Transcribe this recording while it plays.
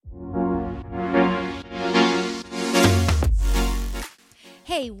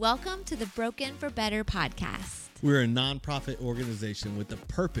Hey, welcome to the Broken for Better podcast. We're a nonprofit organization with the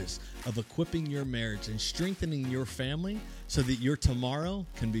purpose of equipping your marriage and strengthening your family so that your tomorrow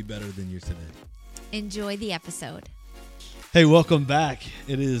can be better than your today. Enjoy the episode. Hey, welcome back.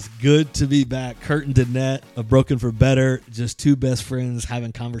 It is good to be back. Kurt and Danette of Broken for Better, just two best friends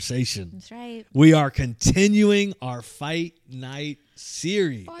having conversation. That's right. We are continuing our Fight Night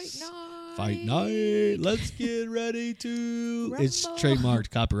series. Fight night. Let's get ready to Rumble. It's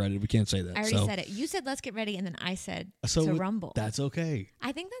trademarked, copyrighted. We can't say that. I already said it. You said let's get ready, and then I said to rumble. That's okay.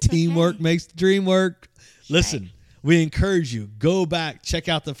 I think that's Teamwork okay. makes the dream work. Listen, Right. we encourage you, go back, check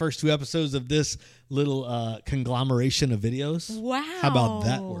out the first two episodes of this little conglomeration of videos. Wow. How about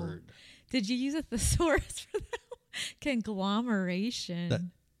that word? Did you use a thesaurus for that?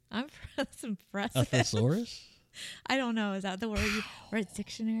 Conglomeration. That's impressive. A thesaurus? I don't know. Is that the word? Or a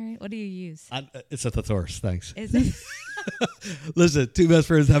dictionary? What do you use? It's a thesaurus. Thanks. Is it? Listen, two best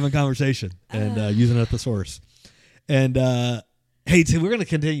friends having a conversation and using a thesaurus. And hey, we're going to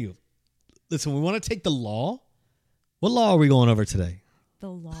continue. Listen, we want to take the law. What law are we going over today? The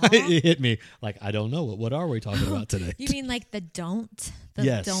law? It hit me like, I don't know. What are we talking about today? You mean like the don't? The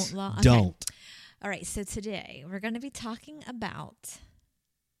Yes. don't law? Okay. Don't. All right. So today we're going to be talking about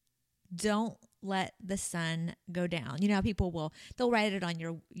don't let the sun go down. You know how people they'll write it on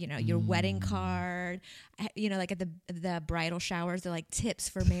your wedding card, like at the bridal showers. They're like tips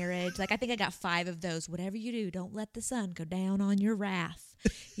for marriage. Like I think I got 5 of those. Whatever you do, don't let the sun go down on your wrath.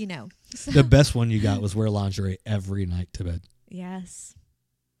 So, The best one you got was wear lingerie every night to bed. yes.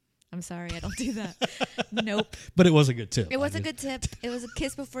 I'm sorry, I don't do that. Nope. But it was a good tip. It was a good tip. It was a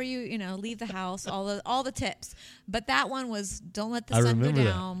kiss before you leave the house. All the tips. But that one was don't let the sun go remember that.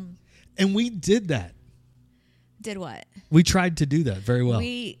 down. And we did that. Did what? We tried to do that very well.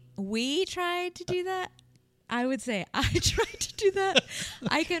 We tried to do that. I would say I tried to do that.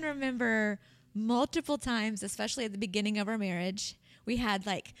 I can remember multiple times, especially at the beginning of our marriage. We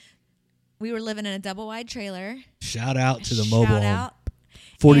were living in a double wide trailer. Shout out to the mobile Shout home. out.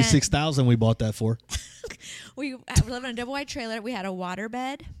 46,000 we bought that for. We were living in a double wide trailer. We had a water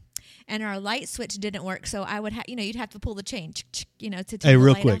bed. And our light switch didn't work, so I would you'd have to pull the chain, to turn Hey, the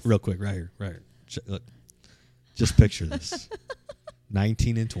real light quick, off. real quick, right here. Look, just picture this: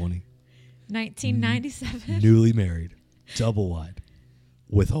 19 and 20, 1997. newly married, double wide,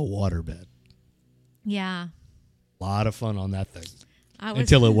 with a water bed. Yeah, A lot of fun on that thing it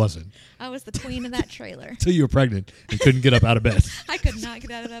until it wasn't. I was the queen of that trailer. Until you were pregnant and couldn't get up out of bed. I could not get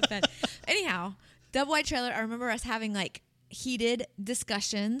out of that bed. Anyhow, double wide trailer. I remember us having heated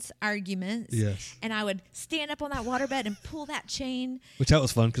discussions, arguments. Yes. And I would stand up on that waterbed and pull that chain. Which that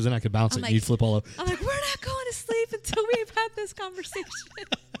was fun because then I could bounce I'm it like- and you'd flip all over. I'm like, we're not going to sleep until we've had this conversation.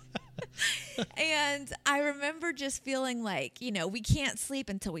 And I remember just feeling like, we can't sleep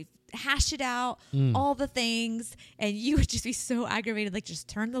until we've hashed it out, all the things. And you would just be so aggravated, like, just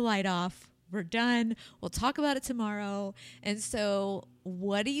turn the light off. We're done. We'll talk about it tomorrow. And so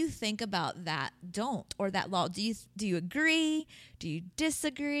what do you think about that don't or that law? Do you agree? Do you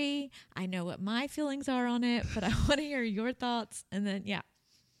disagree? I know what my feelings are on it, but I want to hear your thoughts. And then, yeah.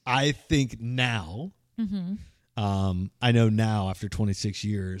 I think now, I know now after 26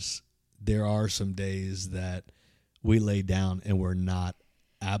 years, there are some days that we lay down and we're not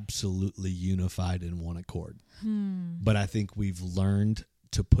absolutely unified in one accord. But I think we've learned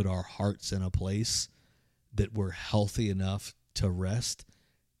to put our hearts in a place that we're healthy enough to rest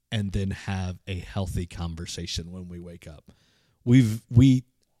and then have a healthy conversation when we wake up. I'm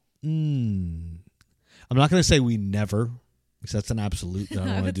not going to say we never, because that's an absolute. I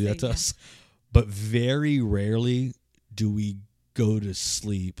don't want to do that to us. But very rarely do we go to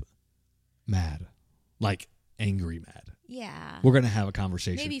sleep mad, like angry mad. Yeah. We're going to have a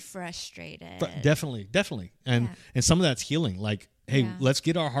conversation. Maybe frustrated. Definitely. And some of that's healing. Like, hey, Yeah. let's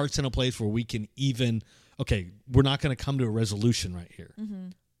get our hearts in a place where we can we're not going to come to a resolution right here.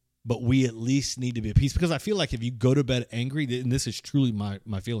 But we at least need to be at peace. Because I feel like if you go to bed angry, and this is truly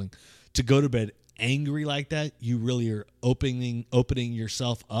my feeling, to go to bed angry like that, you really are opening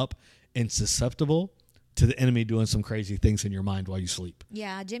yourself up and susceptible to the enemy doing some crazy things in your mind while you sleep.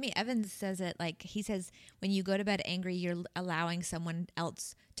 Yeah, Jimmy Evans says it he says when you go to bed angry, you're allowing someone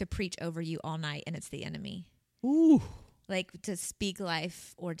else to preach over you all night, and it's the enemy. Ooh. Like to speak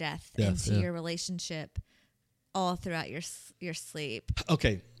life or death into your relationship all throughout your sleep.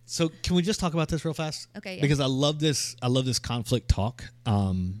 Okay, so can we just talk about this real fast? Okay, yeah. Because I love this conflict talk,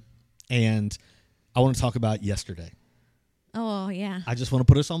 and I want to talk about yesterday. Oh, yeah. I just want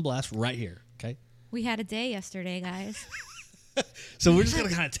to put us on blast right here, okay? We had a day yesterday, guys. So we're just going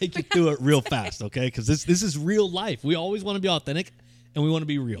to kind of take you through it real fast, okay? Because this is real life. We always want to be authentic, and we want to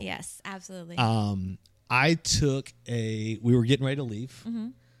be real. Yes, absolutely. We were getting ready to leave.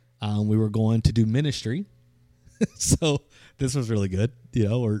 We were going to do ministry. So this was really good. You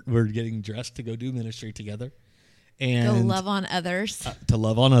know, we're getting dressed to go do ministry together. And go love on others. To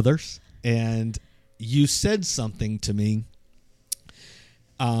love on others. And you said something to me,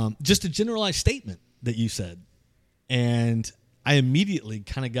 just a generalized statement that you said. And I immediately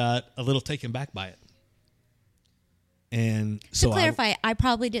kind of got a little taken back by it. And so to clarify, I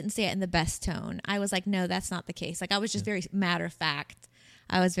probably didn't say it in the best tone. I was like, no, that's not the case. Like, I was just very matter of fact.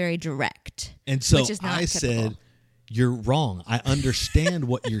 I was very direct. And so which is not I typical. said, you're wrong. I understand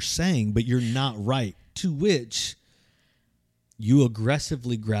what you're saying, but you're not right. To which you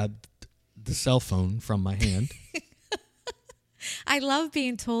aggressively grabbed the cell phone from my hand. I love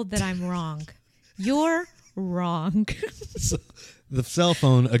being told that I'm wrong. You're wrong. So the cell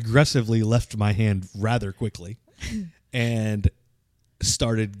phone aggressively left my hand rather quickly and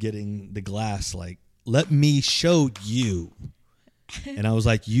started getting the glass like, let me show you. And I was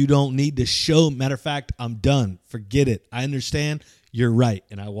like, you don't need to show. Matter of fact, I'm done. Forget it. I understand. You're right.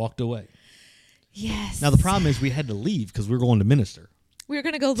 And I walked away. Yes. Now, the problem is we had to leave because we were going to minister. We were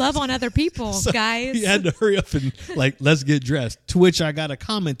going to go love on other people, So guys. you had to hurry up and like, let's get dressed. To which I got a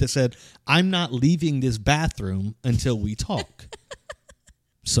comment that said, I'm not leaving this bathroom until we talk.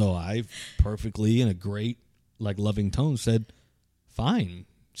 So I perfectly, in a great, like, loving tone said, fine,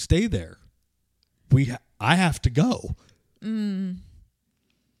 stay there. I have to go.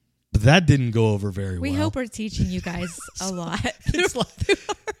 But that didn't go over very well. We hope we're teaching you guys a lot. It's like,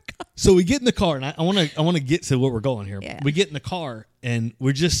 so we get in the car, and I want to get to where we're going here. Yeah. We get in the car, and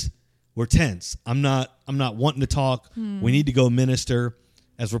we're tense. I'm not wanting to talk. We need to go minister.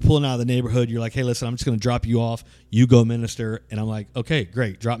 As we're pulling out of the neighborhood, you're like, hey, listen, I'm just going to drop you off. You go minister. And I'm like, okay,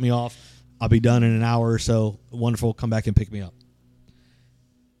 great. Drop me off. I'll be done in an hour or so. Wonderful. Come back and pick me up.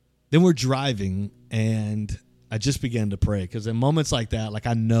 Then we're driving, and I just began to pray because in moments like that, like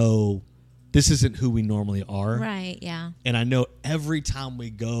I know this isn't who we normally are. Right, yeah. And I know every time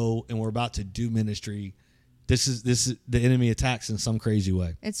we go and we're about to do ministry, this is the enemy attacks in some crazy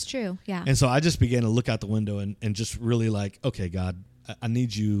way. It's true, yeah. And so I just began to look out the window and just really like, okay, God, I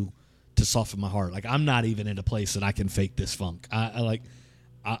need you to soften my heart. Like I'm not even in a place that I can fake this funk.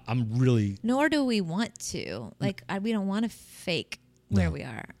 I'm really. Nor do we want to. Like we don't want to fake where we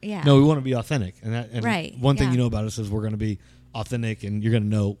are. Yeah. No, we want to be authentic. And right. One thing you know about us is we're going to be authentic, and you're going to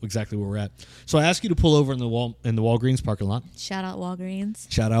know exactly where we're at. So I ask you to pull over in the Walgreens parking lot. Shout out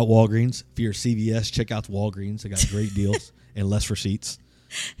Walgreens. Shout out Walgreens. If you're CVS, check out the Walgreens. They got great deals and less receipts.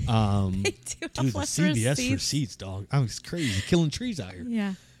 They do have Dude, the less CVS receipts, dog. I was crazy, killing trees out here.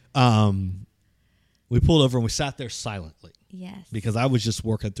 Yeah. We pulled over and we sat there silently. Yes. Because I was just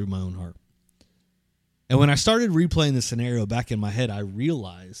working through my own heart. And when I started replaying the scenario back in my head, I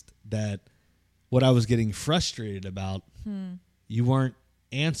realized that what I was getting frustrated about, you weren't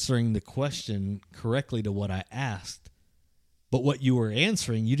answering the question correctly to what I asked. But what you were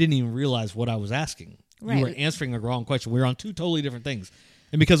answering, you didn't even realize what I was asking. Right. You were answering a wrong question. We were on two totally different things.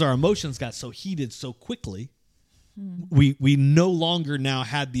 And because our emotions got so heated so quickly, we no longer now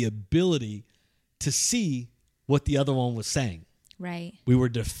had the ability to see what the other one was saying. Right. We were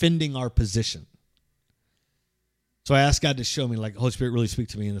defending our position. So I asked God to show me, like, Holy Spirit, really speak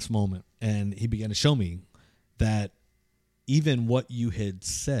to me in this moment. And he began to show me that even what you had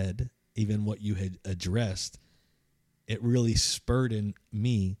said, even what you had addressed, it really spurred in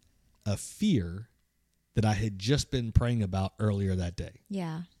me a fear that I had just been praying about earlier that day.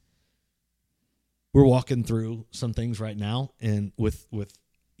 Yeah. We're walking through some things right now, and with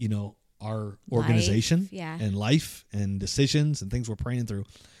our organization and life and decisions and things we're praying through.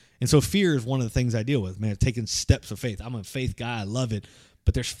 And so fear is one of the things I deal with, man, taking steps of faith. I'm a faith guy. I love it.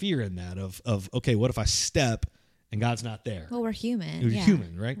 But there's fear in that of okay, what if I step and God's not there? Well, we're human. We're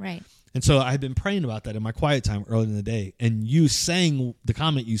human, right? Right. And so I had been praying about that in my quiet time earlier in the day. And you saying the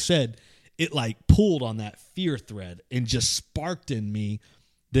comment you said, it like pulled on that fear thread and just sparked in me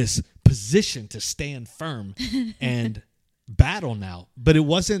this position to stand firm and battle now. But it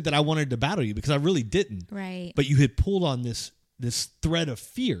wasn't that I wanted to battle you, because I really didn't. Right. But you had pulled on this thread of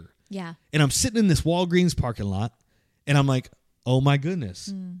fear. Yeah. And I'm sitting in this Walgreens parking lot, and I'm like, oh my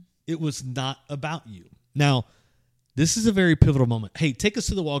goodness, it was not about you. Now, this is a very pivotal moment. Hey, take us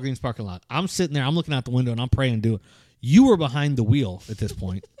to the Walgreens parking lot. I'm sitting there, I'm looking out the window, and I'm praying and doing. You were behind the wheel at this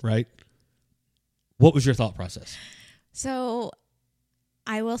point, right? What was your thought process? So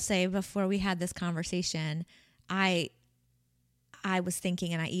I will say, before we had this conversation, I was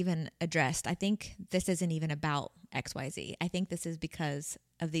thinking, and I even addressed, I think this isn't even about XYZ. I think this is because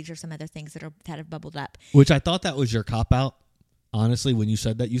of these are some other things that have bubbled up. Which I thought that was your cop-out. honestly, when you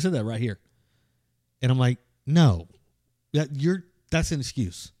said that right here. And I'm like, no, that's an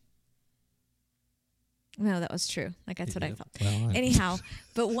excuse. No, that was true. Like, that's what I felt. Well, Anyhow,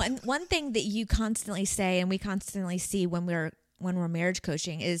 but one thing that you constantly say and we constantly see when we're marriage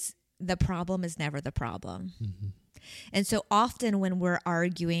coaching is the problem is never the problem. Mm-hmm. And so often when we're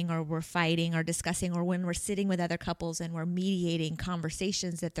arguing or we're fighting or discussing, or when we're sitting with other couples and we're mediating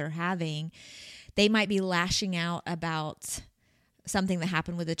conversations that they're having, they might be lashing out about something that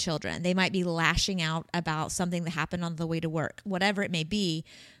happened with the children. They might be lashing out about something that happened on the way to work, whatever it may be.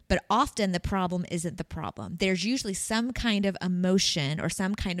 But often the problem isn't the problem. There's usually some kind of emotion or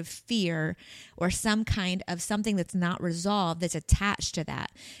some kind of fear or some kind of something that's not resolved that's attached to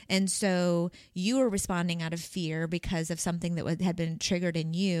that. And so you were responding out of fear because of something that had been triggered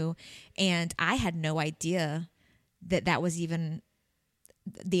in you. And I had no idea that was even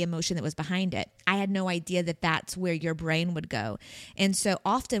the emotion that was behind it. I had no idea that that's where your brain would go. And so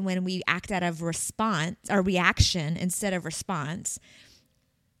often when we act out of response or reaction instead of response,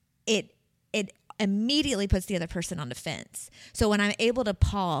 it immediately puts the other person on defense. So when I'm able to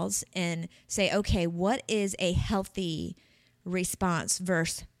pause and say, okay, what is a healthy response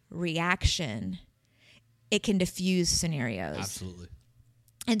versus reaction? It can diffuse scenarios. Absolutely.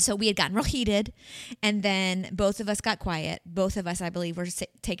 And so we had gotten real heated, and then both of us got quiet. Both of us, I believe, were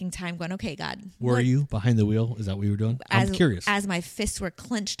taking time going, okay, God. Were you behind the wheel? Is that what you were doing? I'm curious. As my fists were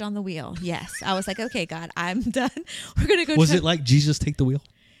clenched on the wheel, yes. I was like, okay, God, I'm done. We're going to go. Was it like Jesus take the wheel?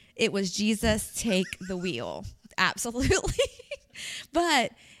 It was Jesus take the wheel. Absolutely.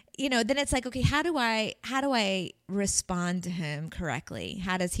 But, then it's like, okay, how do I respond to him correctly?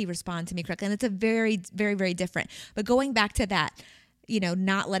 How does he respond to me correctly? And it's a very, very, very different. But going back to that,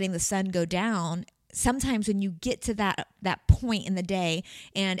 not letting the sun go down. Sometimes when you get to that point in the day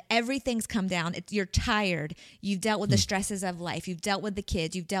and everything's come down, you're tired. You've dealt with the stresses of life. You've dealt with the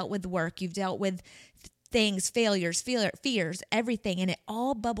kids. You've dealt with work. You've dealt with things, failures, fears, everything. And it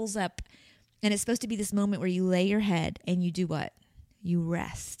all bubbles up. And it's supposed to be this moment where you lay your head and you do what? You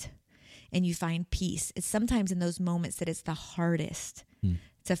rest and you find peace. It's sometimes in those moments that it's the hardest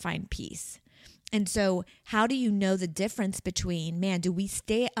to find peace. And so how do you know the difference between, man, do we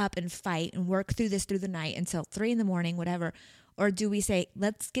stay up and fight and work through this through the night until 3 a.m, whatever? Or do we say,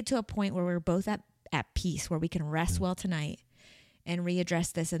 let's get to a point where we're both at peace, where we can rest well tonight and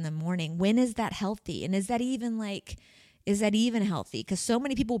readdress this in the morning? When is that healthy? And is that even healthy? Because so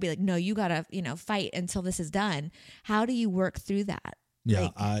many people will be like, no, you got to, fight until this is done. How do you work through that? Yeah,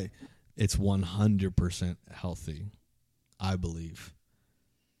 it's 100% healthy, I believe,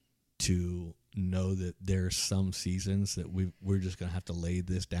 to know that there's some seasons that we're just going to have to lay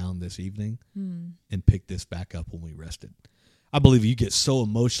this down this evening and pick this back up when we rested. I believe you get so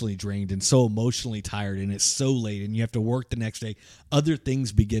emotionally drained and so emotionally tired and it's so late and you have to work the next day. Other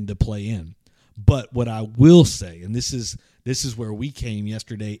things begin to play in. But what I will say, and this is where we came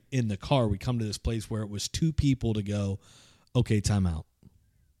yesterday in the car, we come to this place where it was two people to go, okay, time out.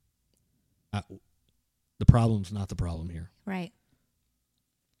 The problem's not the problem here. Right.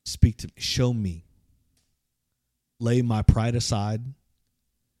 Speak to me. Show me. Lay my pride aside.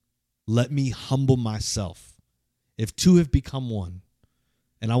 Let me humble myself. If two have become one,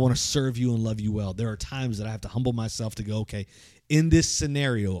 and I want to serve you and love you well, there are times that I have to humble myself to go, okay, in this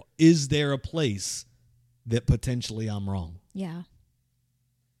scenario, is there a place that potentially I'm wrong? Yeah.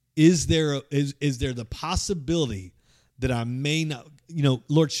 Is there the possibility that I may not,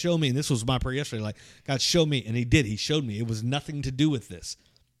 Lord, show me, and this was my prayer yesterday, like, God, show me, and he did. He showed me. It was nothing to do with this.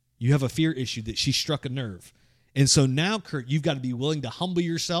 You have a fear issue that she struck a nerve. And so now, Kurt, you've got to be willing to humble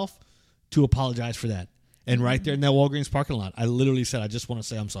yourself to apologize for that. And right there in that Walgreens parking lot, I literally said, I just want to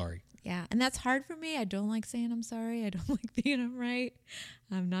say I'm sorry. Yeah, and that's hard for me. I don't like saying I'm sorry. I don't like being I'm right.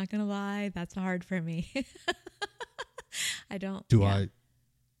 I'm not going to lie. That's hard for me. I don't. Do I?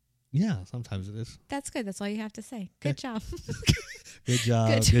 Yeah, sometimes it is. That's good. That's all you have to say. Good job. Good job.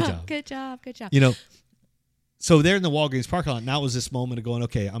 Good Good job. job. Good job. Good job. So there in the Walgreens parking lot, now was this moment of going,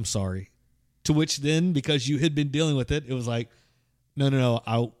 okay, I'm sorry. To which then, because you had been dealing with it, it was like, no,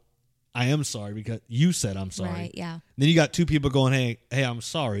 I am sorry because you said I'm sorry. Right, yeah. And then you got two people going, hey, I'm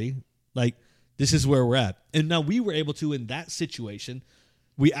sorry. Like, this is where we're at. And now we were able to, in that situation,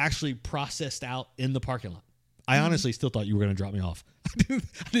 we actually processed out in the parking lot. I honestly still thought you were going to drop me off. I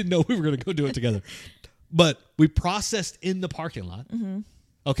didn't know we were going to go do it together. But we processed in the parking lot. Mm-hmm.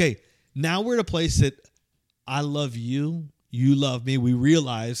 Okay, now we're at a place that I love you, you love me. We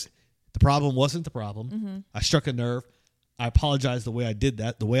realize the problem wasn't the problem. Mm-hmm. I struck a nerve. I apologize the way I did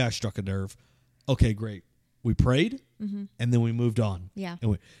that, the way I struck a nerve. Okay, great. We prayed, and then we moved on. Yeah.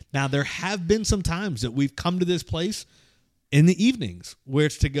 Now, there have been some times that we've come to this place in the evenings where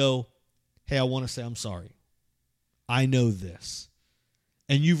it's to go, hey, I want to say I'm sorry. I know this.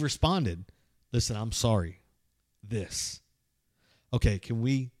 And you've responded, listen, I'm sorry. This. Okay,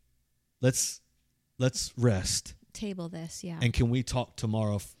 let's rest. Table this, yeah. And can we talk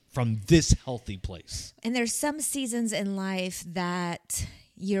tomorrow from this healthy place? And there's some seasons in life that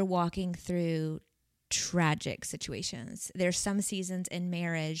you're walking through tragic situations. There's some seasons in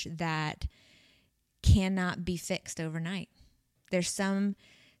marriage that cannot be fixed overnight. There's some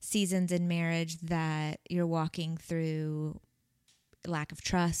seasons in marriage that you're walking through lack of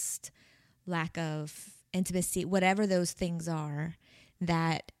trust, lack of intimacy, whatever those things are,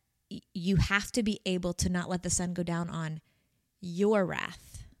 that you have to be able to not let the sun go down on your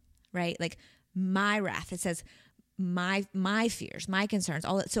wrath, right? Like my wrath. It says my fears, my concerns,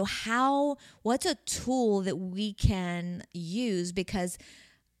 all that. So what's a tool that we can use? Because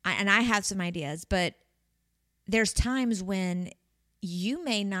I have some ideas, but there's times when you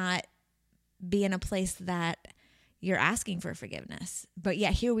may not be in a place that you're asking for forgiveness. But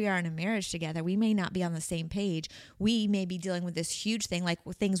yet here we are in a marriage together. We may not be on the same page. We may be dealing with this huge thing, like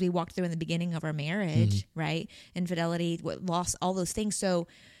things we walked through in the beginning of our marriage, right? Infidelity, loss, all those things. So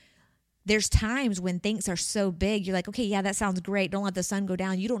there's times when things are so big, you're like, okay, yeah, that sounds great. Don't let the sun go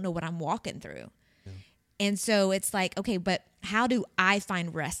down. You don't know what I'm walking through. Yeah. And so it's like, okay, but how do I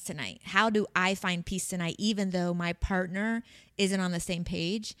find rest tonight? How do I find peace tonight, even though my partner isn't on the same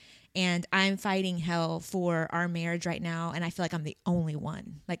page? And I'm fighting hell for our marriage right now, and I feel like I'm the only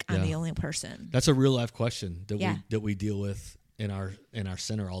one. Like I'm the only person. That's a real life question that we deal with in our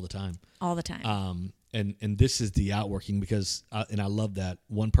center all the time. All the time. And this is the outworking because and I love that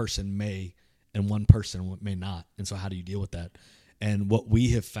one person may and one person may not. And so how do you deal with that? And what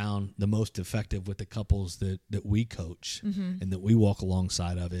we have found the most effective with the couples that we coach and that we walk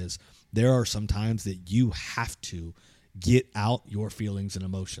alongside of is there are some times that you have to get out your feelings and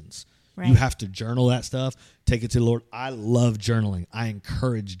emotions. Right. You have to journal that stuff, take it to the Lord. I love journaling. I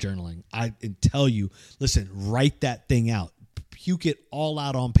encourage journaling. I tell you, listen, write that thing out. Puke it all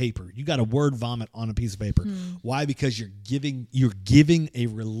out on paper. You got a word vomit on a piece of paper. Why? Because you're giving a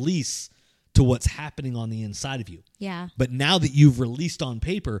release to what's happening on the inside of you. Yeah. But now that you've released on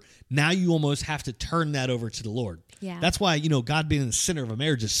paper, now you almost have to turn that over to the Lord. Yeah. That's why, God being in the center of a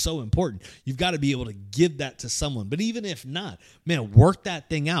marriage is so important. You've got to be able to give that to someone. But even if not, man, work that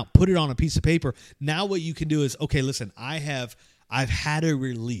thing out. Put it on a piece of paper. Now what you can do is, okay, listen, I've had a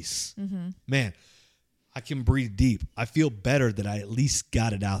release. Man, I can breathe deep. I feel better that I at least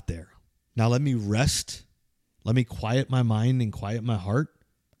got it out there. Now let me rest. Let me quiet my mind and quiet my heart.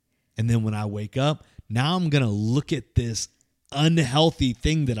 And then when I wake up, now I'm going to look at this unhealthy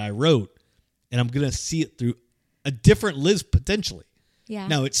thing that I wrote, and I'm going to see it through a different lens potentially. Yeah.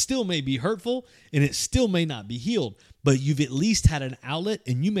 Now, it still may be hurtful, and it still may not be healed, but you've at least had an outlet,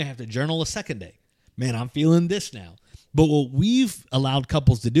 and you may have to journal a second day. Man, I'm feeling this now. But what we've allowed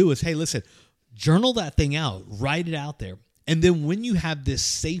couples to do is, hey, listen, journal that thing out, write it out there. And then when you have this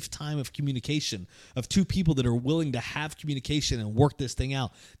safe time of communication of two people that are willing to have communication and work this thing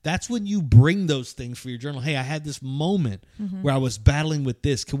out, that's when you bring those things for your journal. Hey, I had this moment where I was battling with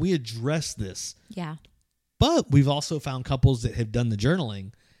this. Can we address this? Yeah. But we've also found couples that have done the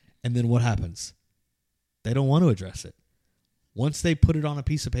journaling, and then what happens? They don't want to address it. Once they put it on a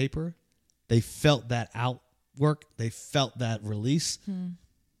piece of paper, they felt that outwork, they felt that release.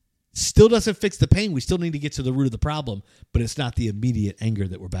 Still doesn't fix the pain. We still need to get to the root of the problem, but it's not the immediate anger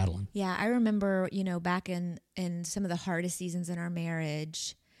that we're battling. Yeah, I remember, back in some of the hardest seasons in our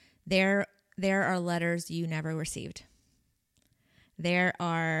marriage, there are letters you never received. There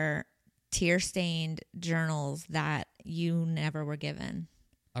are tear-stained journals that you never were given.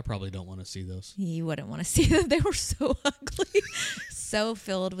 I probably don't want to see those. You wouldn't want to see them. They were so ugly, so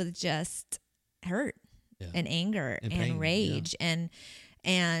filled with just hurt and anger and pain, rage and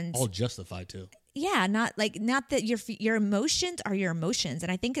all justified too. Yeah, not that your emotions are your emotions.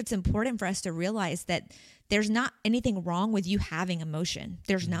 And I think it's important for us to realize that there's not anything wrong with you having emotion.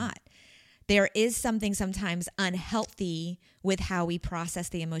 There's not. There is something sometimes unhealthy with how we process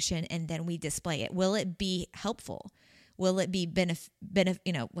the emotion and then we display it. Will it be helpful? Will it be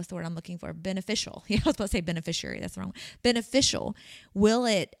what's the word I'm looking for? Beneficial. I was about to say beneficiary. That's the wrong one. Beneficial. Will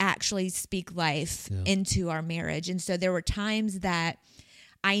it actually speak life into our marriage? And so there were times that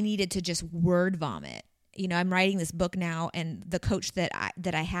I needed to just word vomit. I'm writing this book now, and the coach that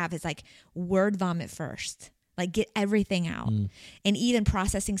I have is like, word vomit first. Like, get everything out. And even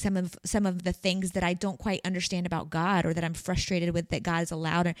processing some of the things that I don't quite understand about God, or that I'm frustrated with that God's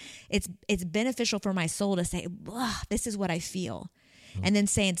allowed. It's beneficial for my soul to say, this is what I feel. And then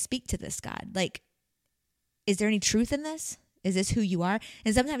speak to this, God. Like, is there any truth in this? Is this who you are?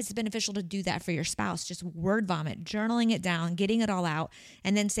 And sometimes it's beneficial to do that for your spouse. Just word vomit, journaling it down, getting it all out,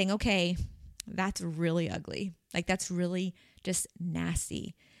 and then saying, okay, that's really ugly. Like, that's really just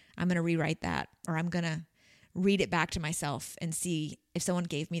nasty. I'm going to rewrite that, or I'm going to read it back to myself and see if someone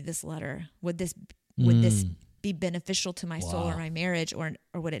gave me this letter, would this be beneficial to my soul or my marriage, or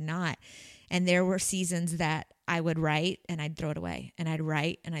would it not? And there were seasons that I would write and I'd throw it away, and I'd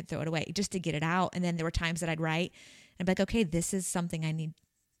write and I'd throw it away just to get it out. And then there were times that I'd write and be like, okay, this is something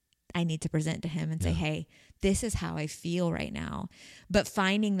I need to present to him and say, hey, this is how I feel right now. But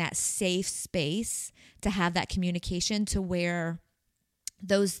finding that safe space to have that communication, to where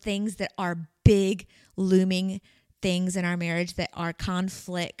those things that are big looming things in our marriage, that are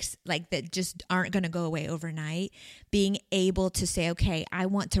conflicts, like that just aren't going to go away overnight, being able to say, okay, I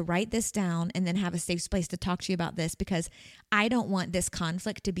want to write this down and then have a safe space to talk to you about this, because I don't want this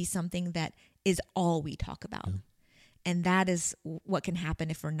conflict to be something that is all we talk about. Yeah. And that is what can happen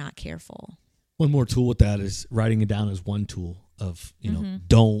if we're not careful. One more tool with that is writing it down as one tool of,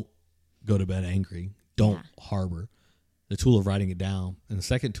 don't go to bed angry. Don't harbor. The tool of writing it down. And the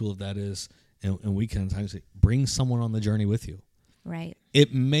second tool of that is, and we can sometimes say, bring someone on the journey with you. Right.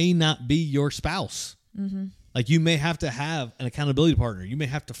 It may not be your spouse. Mm-hmm. Like, you may have to have an accountability partner. You may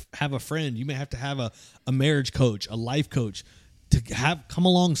have to have a friend. You may have to have a marriage coach, a life coach, to have come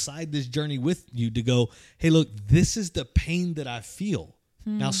alongside this journey with you to go, hey, look, this is the pain that I feel.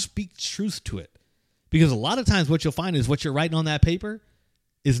 Now speak truth to it. Because a lot of times what you'll find is what you're writing on that paper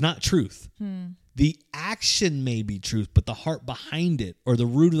is not truth. The action may be truth, but the heart behind it, or the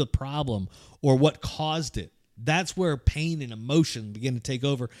root of the problem, or what caused it, that's where pain and emotion begin to take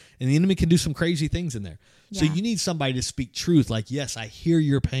over, and the enemy can do some crazy things in there. So you need somebody to speak truth, like, yes, I hear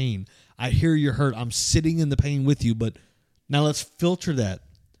your pain. I hear your hurt. I'm sitting in the pain with you, but now let's filter that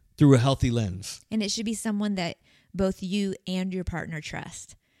through a healthy lens. And it should be someone that both you and your partner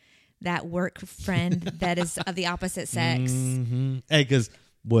trust. That work friend that is of the opposite sex. Mm-hmm. Hey, because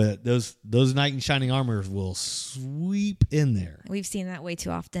those knight in shining armors will sweep in there. We've seen that way too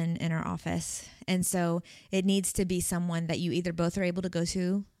often in our office. And so it needs to be someone that you either both are able to go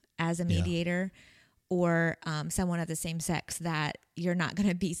to as a mediator, or someone of the same sex that you're not going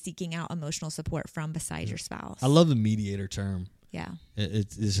to be seeking out emotional support from besides your spouse. I love the mediator term. Yeah.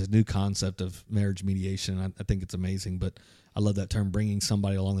 It's a new concept of marriage mediation. I think it's amazing, but I love that term, bringing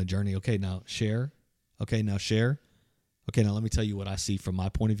somebody along the journey. Okay, now share. Okay, now share. Okay, now let me tell you what I see from my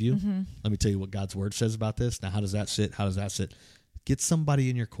point of view. Mm-hmm. Let me tell you what God's word says about this. Now, how does that sit? How does that sit? Get somebody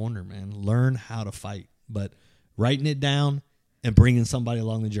in your corner, man. Learn how to fight. But writing it down and bringing somebody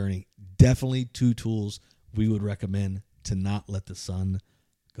along the journey, definitely two tools we would recommend to not let the sun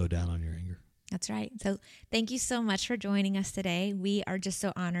go down on your anger. That's right. So thank you so much for joining us today. We are just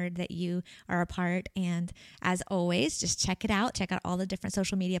so honored that you are a part. And as always, just check it out. Check out all the different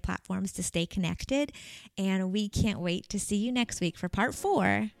social media platforms to stay connected. And we can't wait to see you next week for part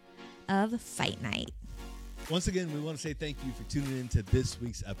 4 of Fight Night. Once again, we want to say thank you for tuning in to this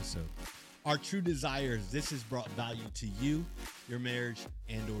week's episode. Our true desire is this has brought value to you, your marriage,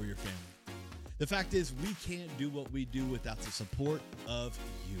 and or your family. The fact is, we can't do what we do without the support of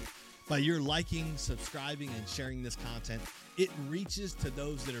you. By your liking, subscribing, and sharing this content, it reaches to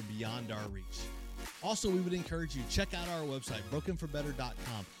those that are beyond our reach. Also, we would encourage you, check out our website,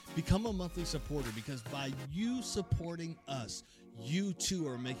 brokenforbetter.com. Become a monthly supporter, because by you supporting us, you too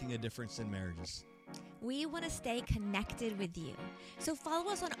are making a difference in marriages. We want to stay connected with you. So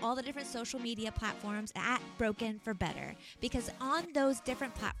follow us on all the different social media platforms at Broken for Better, because on those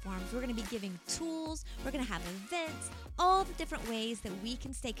different platforms, we're going to be giving tools, we're going to have events, all the different ways that we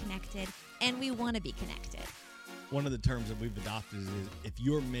can stay connected, and we want to be connected. One of the terms that we've adopted is if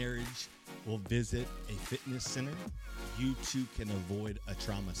your marriage will visit a fitness center, you too can avoid a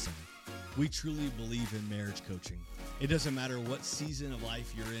trauma center. We truly believe in marriage coaching. It doesn't matter what season of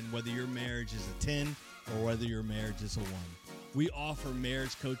life you're in, whether your marriage is a 10 or whether your marriage is a 1. We offer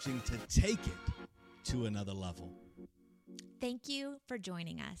marriage coaching to take it to another level. Thank you for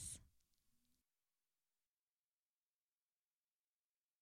joining us.